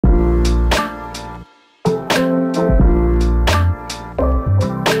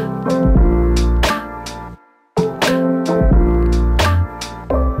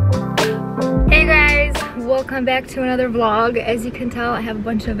I'm back to another vlog. As you can tell, I have a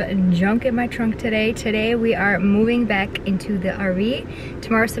bunch of junk in my trunk today. Today we are moving back into the RV.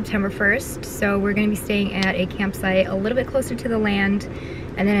 Tomorrow's September 1st, so we're going to be staying at a campsite a little bit closer to the land,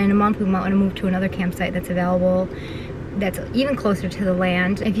 and then in a month we might want to move to another campsite that's available that's even closer to the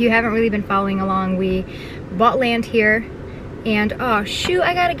land. If you haven't really been following along, we bought land here, and oh shoot,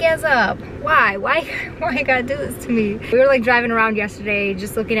 I gotta gas up. Why you gotta do this to me? We were like driving around yesterday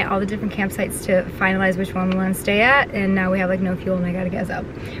just looking at all the different campsites to finalize which one we want to stay at, and now we have like no fuel and I gotta gas up.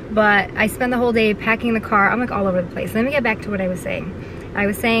 But I spent the whole day packing the car. I'm like all over the place. Let me get back to what I was saying. I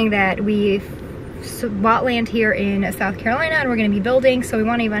was saying that we bought land here in South Carolina and we're gonna be building, so we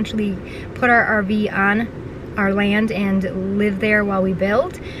want to eventually put our RV on our land and live there while we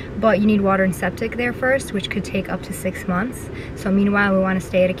build, but you need water and septic there first, which could take up to 6 months. So meanwhile, we want to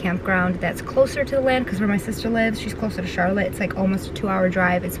stay at a campground that's closer to the land, because where my sister lives, she's closer to Charlotte. It's like almost a 2-hour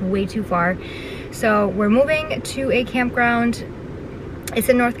drive. It's way too far. So we're moving to a campground. It's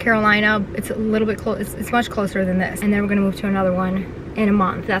in North Carolina. It's a little bit close. It's much closer than this. And then we're gonna move to another one in a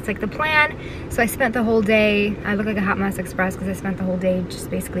month. That's like the plan. So I spent the whole day, I look like a hot mess express because I spent the whole day just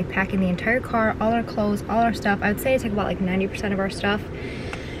basically packing the entire car, all our clothes, all our stuff. I would say I took about like 90% of our stuff.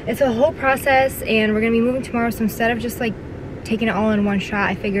 It's a whole process, and we're gonna be moving tomorrow, so instead of just like taking it all in one shot,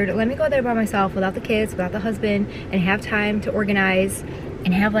 I figured let me go there by myself without the kids, without the husband, and have time to organize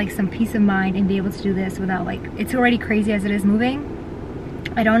and have like some peace of mind and be able to do this without like, it's already crazy as it is moving.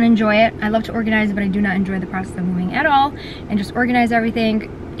 I don't enjoy it. I love to organize, but I do not enjoy the process of moving at all, and just organize everything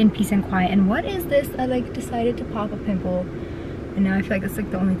in peace and quiet. And what is this? I like decided to pop a pimple, and now I feel like it's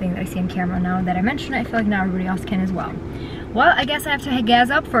like the only thing that I see on camera. Now that I mention it, I feel like now everybody else can as well. Well, I guess I have to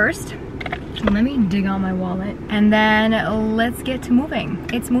gas up first. Let me dig out my wallet, and then let's get to moving.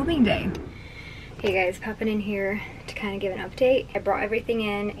 It's moving day. Hey guys, popping in here to kind of give an update. I brought everything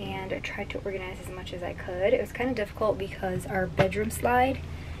in and I tried to organize as much as I could. It was kind of difficult because our bedroom slide,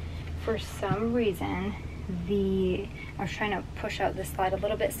 for some reason, I was trying to push out the slide a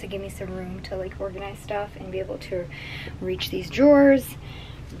little bit to give me some room to like organize stuff and be able to reach these drawers.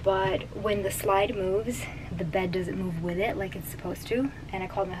 But when the slide moves, the bed doesn't move with it like it's supposed to. And I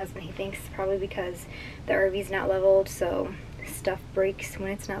called my husband. He thinks it's probably because the RV's not leveled, so stuff breaks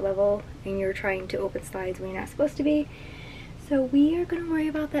when it's not level and you're trying to open slides when you're not supposed to be. So we are gonna worry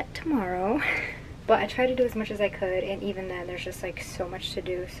about that tomorrow. But I tried to do as much as I could, and even then there's just like so much to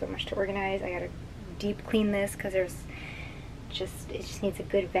do, so much to organize. I gotta deep clean this because it just needs a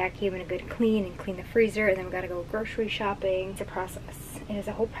good vacuum and a good clean, and clean the freezer, and then we gotta go grocery shopping. It's a process. It is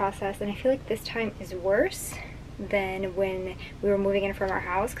a whole process, and I feel like this time is worse than when we were moving in from our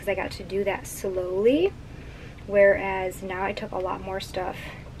house because I got to do that slowly. Whereas now I took a lot more stuff,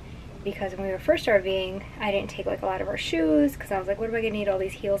 because when we were first RVing, I didn't take like a lot of our shoes because I was like, what am I gonna need all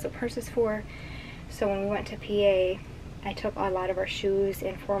these heels or purses for? So when we went to PA, I took a lot of our shoes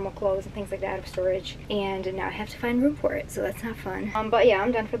and formal clothes and things like that out of storage, and now I have to find room for it, so that's not fun. But yeah,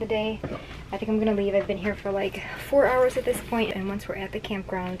 I'm done for the day. I think I'm gonna leave. I've been here for like 4 hours at this point, and once we're at the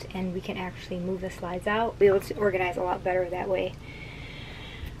campground and we can actually move the slides out, we'll be able to organize a lot better that way.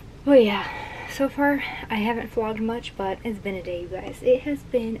 Oh yeah. So far, I haven't vlogged much, but it's been a day, you guys. It has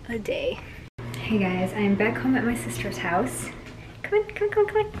been a day. Hey guys, I am back home at my sister's house. Come on, come on, come on,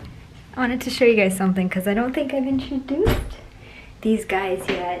 come on. I wanted to show you guys something because I don't think I've introduced these guys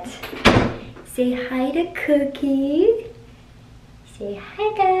yet. Say hi to Cookie. Say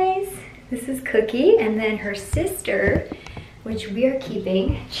hi, guys. This is Cookie, and then her sister, which we are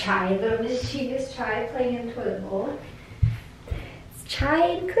keeping, Chai, little mischievous Chai playing in the toilet bowl. Chai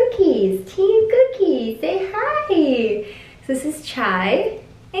and Cookies, Tea and Cookies, say hi. So this is Chai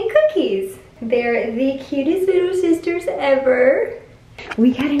and Cookies. They're the cutest little sisters ever.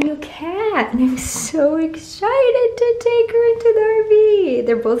 We got a new cat, and I'm so excited to take her into the RV.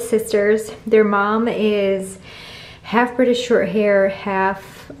 They're both sisters. Their mom is half British short hair,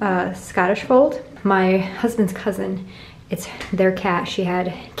 half Scottish fold. My husband's cousin, it's their cat. She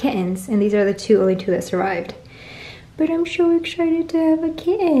had kittens, and these are the only two that survived. But I'm so excited to have a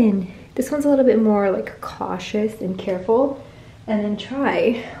kitten. This one's a little bit more like cautious and careful. And then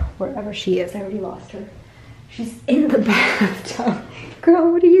Chai, wherever she is, I already lost her. She's in the bathtub.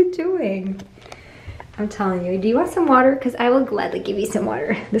 Girl, what are you doing? I'm telling you, do you want some water? Because I will gladly give you some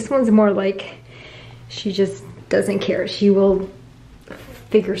water. This one's more like, she just doesn't care. She will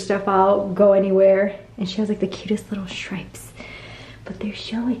figure stuff out, go anywhere. And she has like the cutest little stripes. But they're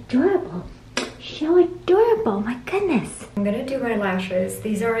so adorable. So adorable, my goodness. I'm gonna do my lashes.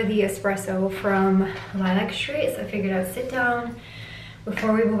 These are the espresso from Lilac Street, so I figured I'd sit down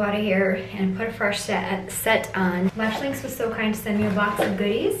before we move out of here and put a fresh set on. Lash Links was so kind to send me a box of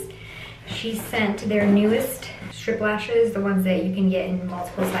goodies. she sent their newest strip lashes, the ones that you can get in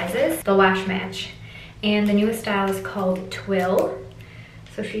multiple sizes, the Lash Match. And the newest style is called Twill.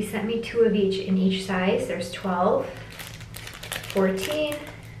 So she sent me 2 of each in each size. There's 12, 14,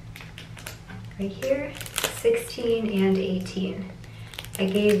 right here, 16, and 18. I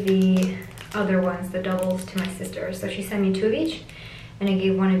gave the other ones, the doubles, to my sister. So she sent me 2 of each, and I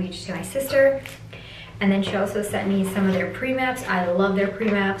gave 1 of each to my sister. And then she also sent me some of their pre-maps. I love their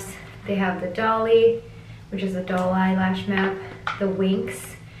pre-maps. They have the Dolly, which is a doll eye lash map, the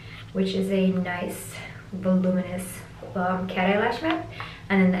Winx, which is a nice, voluminous cat eye lash map,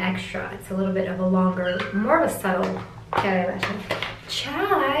 and then the Extra. It's a little bit of a longer, more of a subtle cat eye lash map.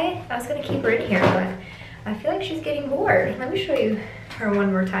 Chai! I was gonna keep her in here, but I feel like she's getting bored. Let me show you her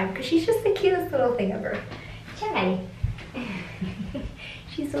one more time, because she's just the cutest little thing ever. Chai!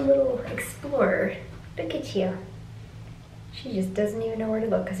 She's a little explorer. Look at you. She just doesn't even know where to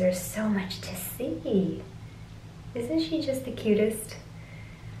look because there's so much to see. Isn't she just the cutest?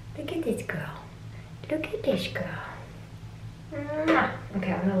 Look at this girl. Look at this girl. Mwah.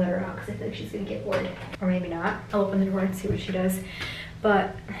 Okay, I'm gonna let her out because I feel like she's gonna get bored. Or maybe not. I'll open the door and see what she does.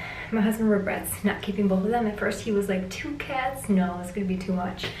 But my husband regrets not keeping both of them. At first he was like, 2 cats? No, it's gonna be too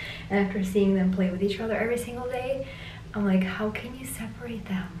much. And after seeing them play with each other every single day, I'm like, how can you separate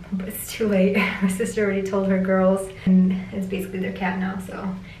them? But it's too late. My sister already told her girls, and it's basically their cat now, so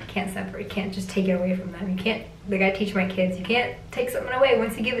can't separate, can't just take it away from them. You can't, like I teach my kids, you can't take something away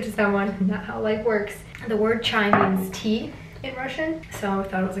once you give it to someone. Not how life works. The word chai means tea in Russian, so I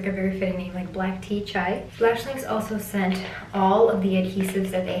thought it was like a very fitting name, like black tea chai. Lashlinks also sent all of the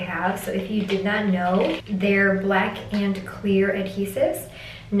adhesives that they have, so if you did not know, their black and clear adhesives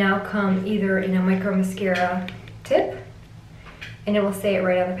now come either in a micro mascara tip, and it will say it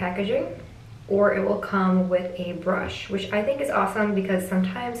right on the packaging, or it will come with a brush, which I think is awesome because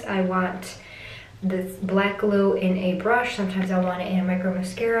sometimes I want this black glue in a brush, sometimes I want it in a micro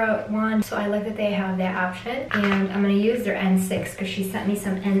mascara one, so I like that they have that option. And I'm gonna use their N6 because she sent me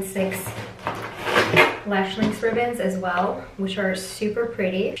some N6 Lashlinks ribbons as well, which are super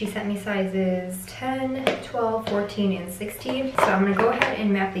pretty. She sent me sizes 10, 12, 14, and 16. So I'm gonna go ahead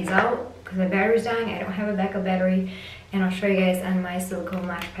and map these out because my battery's dying. I don't have a backup battery. And I'll show you guys on my silicone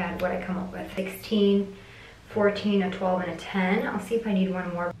lash pad what I come up with. 16, 14, a 12, and a 10. I'll see if I need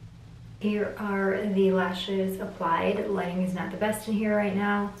one more. Here are the lashes applied. Lighting is not the best in here right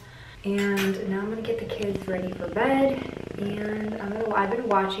now. And now I'm gonna get the kids ready for bed. And I've been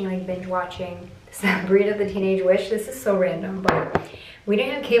watching, like binge watching, Sabrina the Teenage Witch. This is so random, but we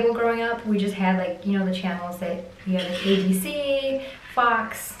didn't have cable growing up. We just had, like, you know, the channels that you had, like ABC,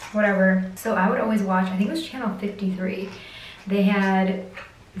 Fox, whatever. So I would always watch, I think it was channel 53. They had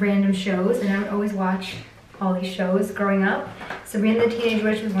random shows, and I would always watch all these shows growing up. Sabrina the Teenage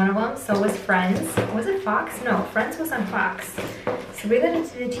Witch was one of them. So was Friends. Was it Fox? No, Friends was on Fox. Sabrina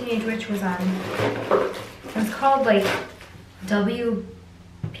the Teenage Witch was on, it was called like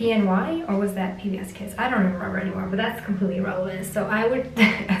WPNY, or was that PBS Kids? I don't even remember anymore, but that's completely irrelevant. So I would,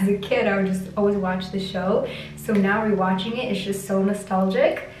 as a kid, I would just always watch the show. So now rewatching it, it's just so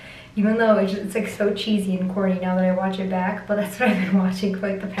nostalgic. Even though it's like so cheesy and corny now that I watch it back, but that's what I've been watching for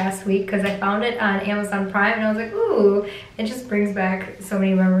like the past week because I found it on Amazon Prime and I was like, ooh, it just brings back so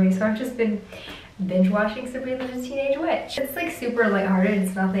many memories. So I've just been binge watching Sabrina the Teenage Witch. It's like super lighthearted.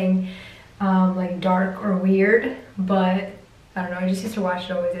 It's nothing like dark or weird, but I don't know, I just used to watch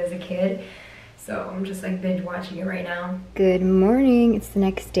it always as a kid. So I'm just like binge watching it right now. Good morning, it's the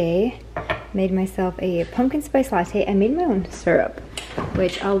next day. Made myself a pumpkin spice latte. I made my own syrup,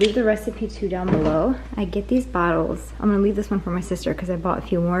 which I'll leave the recipe to down below. I get these bottles. I'm gonna leave this one for my sister because I bought a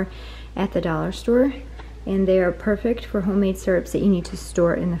few more at the dollar store. And they are perfect for homemade syrups that you need to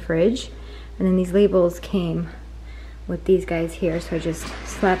store in the fridge. And then these labels came with these guys here, so I just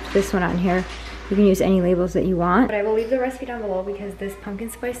slapped this one on here. You can use any labels that you want. But I will leave the recipe down below because this pumpkin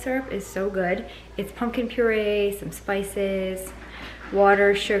spice syrup is so good. It's pumpkin puree, some spices,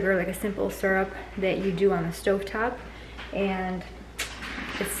 water, sugar, like a simple syrup that you do on the stovetop. And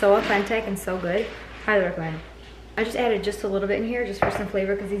it's so authentic and so good. Highly recommend. I just added just a little bit in here just for some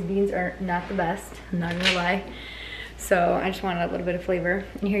flavor because these beans are not the best, I'm not gonna lie. So I just wanted a little bit of flavor.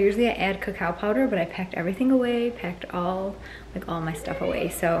 And here usually I add cacao powder, but I packed everything away, packed all my stuff away.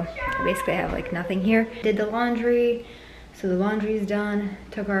 So I basically have like nothing here. Did the laundry, so the laundry is done.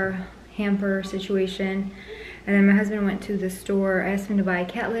 Took our hamper situation. And then my husband went to the store. I asked him to buy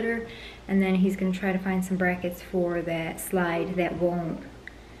cat litter, and then he's gonna try to find some brackets for that slide that won't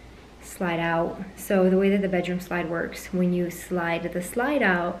slide out. So the way that the bedroom slide works, when you slide the slide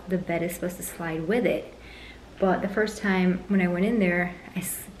out, the bed is supposed to slide with it. But the first time when I went in there, I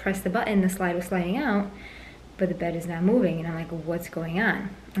pressed the button, the slide was sliding out, but the bed is not moving. And I'm like, what's going on?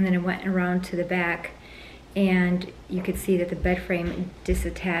 And then I went around to the back, and you could see that the bed frame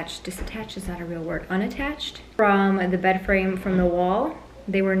disattached is not a real word, unattached from the bed frame from the wall.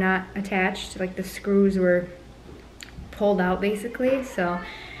 They were not attached, like the screws were pulled out basically. So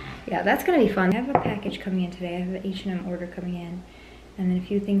yeah, that's gonna be fun. I have a package coming in today. I have an H&M order coming in, and then a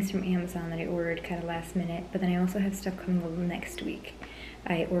few things from Amazon that I ordered kind of last minute, but then I also have stuff coming over next week.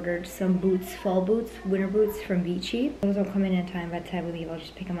 I ordered some boots, fall boots, winter boots from Vici. Those will come in time. By the time we leave, I'll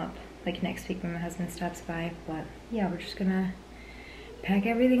just pick them up like next week when my husband stops by. But yeah, we're just gonna pack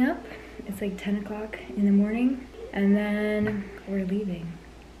everything up. It's like 10 o'clock in the morning, and then we're leaving.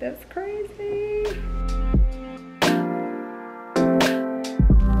 That's crazy.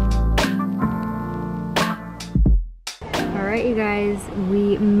 All right, you guys,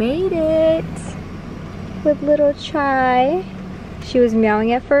 we made it with little Chai. She was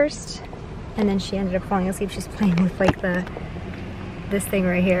meowing at first, and then she ended up falling asleep. She's playing with like this thing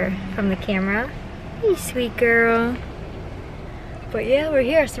right here from the camera. Hey, sweet girl. But yeah, we're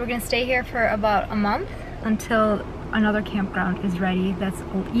here, so we're gonna stay here for about a month until another campground is ready that's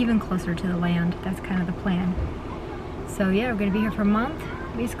even closer to the land. That's kind of the plan. So yeah, we're gonna be here for a month,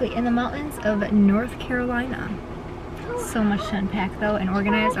 basically in the mountains of North Carolina. So much to unpack though and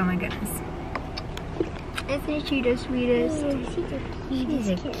organize. Oh my goodness. Isn't she the sweetest? She's the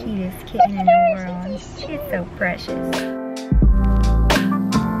cutest kitten in the world. She's so precious.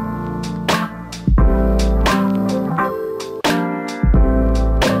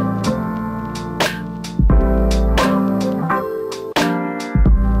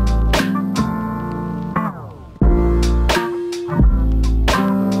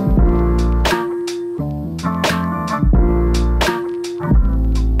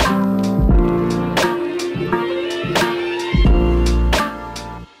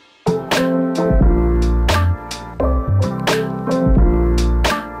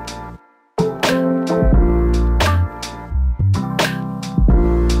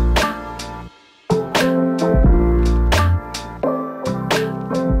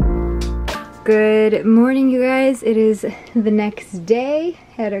 Good morning, you guys. It is the next day.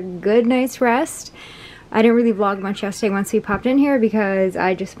 Had a good night's rest. I didn't really vlog much yesterday once we popped in here because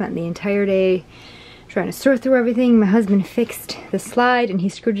I just spent the entire day trying to sort through everything. My husband fixed the slide and he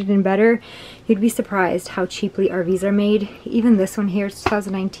screwed it in better. You'd be surprised how cheaply RVs are made. Even this one here, it's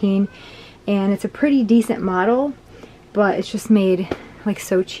 2019, and it's a pretty decent model, but it's just made like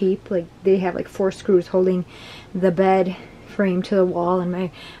so cheap. Like they have like 4 screws holding the bed frame to the wall, and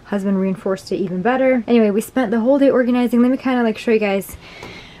my husband reinforced it even better. Anyway, we spent the whole day organizing. Let me kind of like show you guys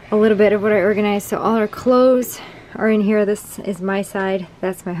a little bit of what I organized. So all our clothes are in here. This is my side,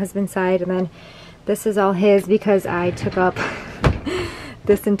 that's my husband's side, and then this is all his because I took up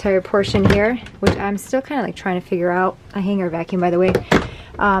this entire portion here, which I'm still kind of like trying to figure out. I hang our vacuum, by the way.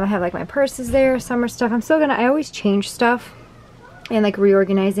 I have like my purses there, summer stuff. I always change stuff and like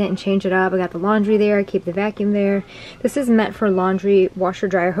reorganize it and change it up. I got the laundry there, I keep the vacuum there. This is meant for laundry washer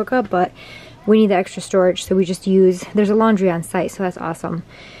dryer hookup, but we need the extra storage, so we just use, there's a laundry on site, so that's awesome.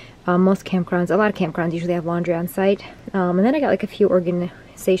 Most campgrounds, a lot of campgrounds usually have laundry on site. And then I got like a few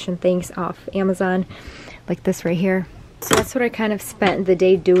organization things off Amazon, like this right here. So that's what I kind of spent the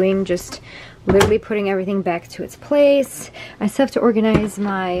day doing, just literally putting everything back to its place. I still have to organize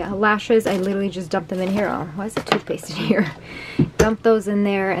my lashes. I literally just dumped them in here. Oh, why is the toothpaste in here? Dumped those in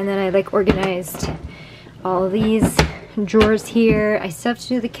there, and then I like organized all of these drawers here. I still have to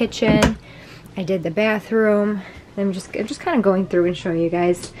do the kitchen. I did the bathroom. I'm just kind of going through and showing you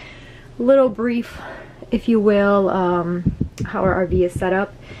guys a little brief, if you will, how our RV is set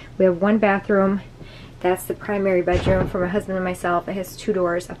up. We have one bathroom. That's the primary bedroom for my husband and myself. It has 2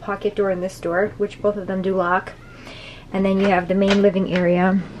 doors, a pocket door and this door, which both of them do lock. And then you have the main living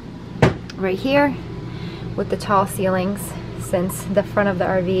area right here with the tall ceilings, since the front of the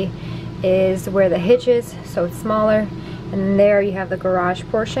RV is where the hitch is, so it's smaller. And there you have the garage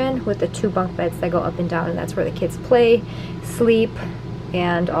portion with the 2 bunk beds that go up and down, and that's where the kids play, sleep,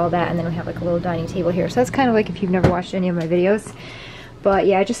 and all that. And then we have like a little dining table here. So that's kind of like if you've never watched any of my videos. But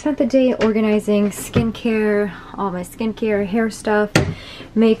yeah, I just spent the day organizing skincare, all my skincare, hair stuff,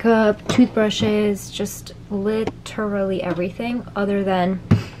 makeup, toothbrushes, just literally everything, other than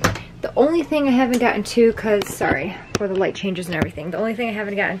the only thing I haven't gotten to, because, sorry, for the light changes and everything, the only thing I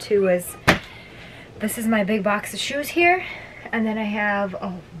haven't gotten to was, this is my big box of shoes here, and then I have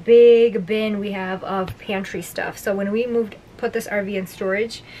a big bin we have of pantry stuff. So when we put this RV in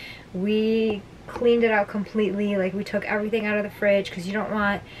storage, we cleaned it out completely. Like we took everything out of the fridge because you don't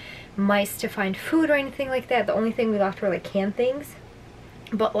want mice to find food or anything like that. The only thing we left were like canned things.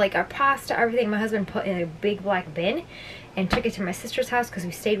 But like our pasta, everything, my husband put in a big black bin and took it to my sister's house because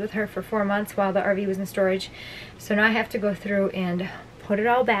we stayed with her for 4 months while the RV was in storage. So now I have to go through and put it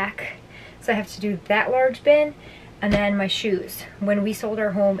all back. So I have to do that large bin. And then my shoes. When we sold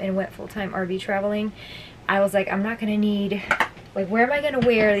our home and went full-time RV traveling, I was like, I'm not gonna need, like, where am I gonna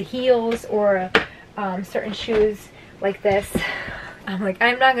wear the heels or certain shoes like this? I'm like,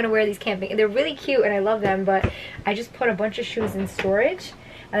 I'm not gonna wear these camping. They're really cute and I love them, but I just put a bunch of shoes in storage.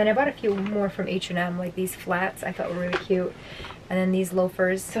 And then I bought a few more from H&M, like these flats I thought were really cute. And then these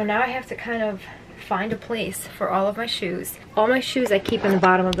loafers. So now I have to kind of find a place for all of my shoes. All my shoes I keep in the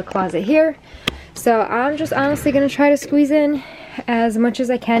bottom of the closet here. So I'm just honestly gonna try to squeeze in as much as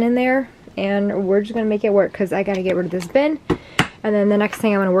I can in there. And we're just gonna make it work because I gotta get rid of this bin. And then the next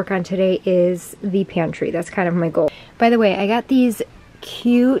thing I want to work on today is the pantry. That's kind of my goal. By the way, I got these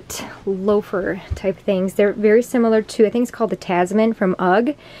cute loafer type things. They're very similar to, I think it's called the Tasman from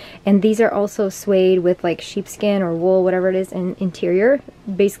UGG. And these are also suede with like sheepskin or wool, whatever it is, in interior.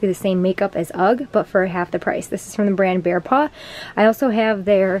 Basically the same makeup as UGG, but for half the price. This is from the brand Bear Paw. I also have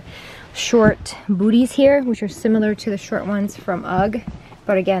their short booties here, which are similar to the short ones from UGG.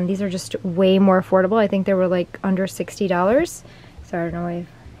 But again, these are just way more affordable. I think they were like under $60. So I don't know if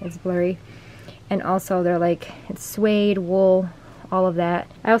it's blurry. And also they're like, it's suede, wool, all of that.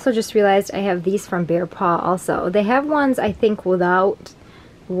 I also just realized I have these from Bear Paw also. They have ones I think without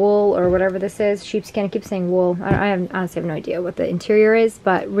wool or whatever this is. Sheepskin, I keep saying wool. Honestly have no idea what the interior is,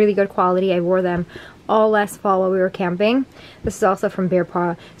 but really good quality. I wore them all last fall while we were camping. This is also from Bear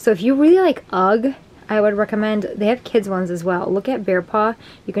Paw. So if you really like UGG, I would recommend, they have kids ones as well. Look at Bear Paw.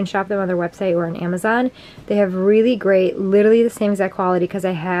 You can shop them on their website or on Amazon. They have really great, literally the same exact quality because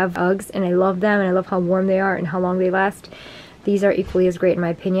I have UGGs and I love them and I love how warm they are and how long they last. These are equally as great in my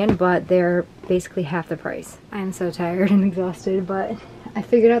opinion, but they're basically half the price. I am so tired and exhausted, but I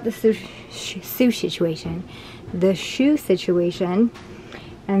figured out the shoe situation.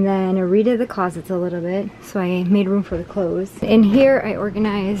 And then I redid the closets a little bit, so I made room for the clothes. In here, I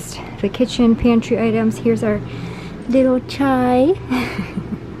organized the kitchen pantry items. Here's our little Chai,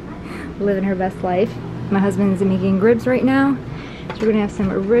 living her best life. My husband's making ribs right now, so we're gonna have some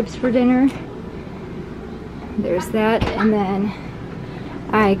ribs for dinner. There's that, and then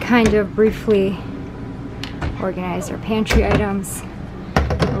I kind of briefly organized our pantry items,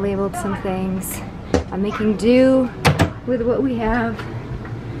 labeled some things. I'm making do with what we have.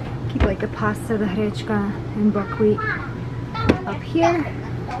 Keep like the pasta, the hrechka, and buckwheat up here.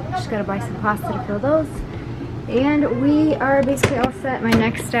 Just gotta buy some pasta to fill those. And we are basically all set. My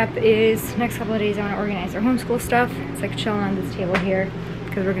next step is, next couple of days I want to organize our homeschool stuff. It's like chilling on this table here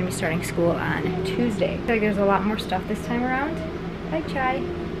because we're gonna be starting school on Tuesday. I feel like there's a lot more stuff this time around. Hi, Chai.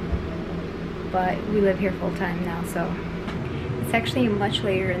 But we live here full time now, so it's actually much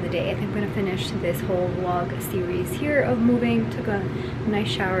later in the day. I think I'm gonna finish this whole vlog series here of moving. Took a nice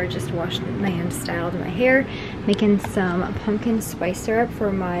shower, just washed my hands, styled my hair, making some pumpkin spice syrup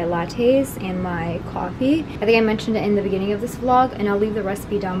for my lattes and my coffee. I think I mentioned it in the beginning of this vlog, and I'll leave the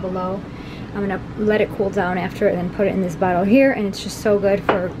recipe down below. I'm gonna let it cool down after and then put it in this bottle here, and it's just so good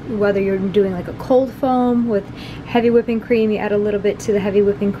for whether you're doing like a cold foam with heavy whipping cream. You add a little bit to the heavy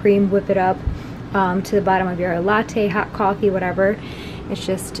whipping cream, whip it up to the bottom of your latte, hot coffee, whatever. It's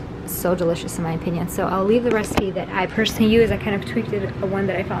just so delicious in my opinion. So I'll leave the recipe that I personally use. I kind of tweaked it, one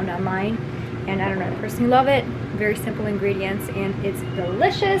that I found online, and I don't know, I personally love it. Very simple ingredients and it's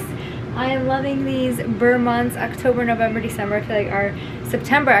delicious. I am loving these burr months, October, November, December. I feel like our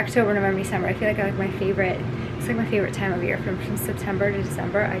September, October, November, December. I feel like I like my favorite. It's like my favorite time of year from September to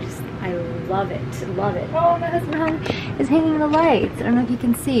December. I love it, love it. Oh, my husband is hanging the lights. I don't know if you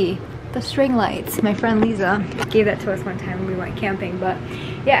can see the string lights. My friend Lisa gave that to us one time when we went camping. But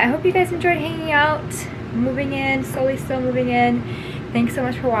yeah, I hope you guys enjoyed hanging out, moving in, slowly still moving in. Thanks so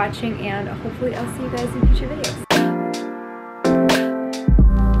much for watching, and hopefully I'll see you guys in future videos.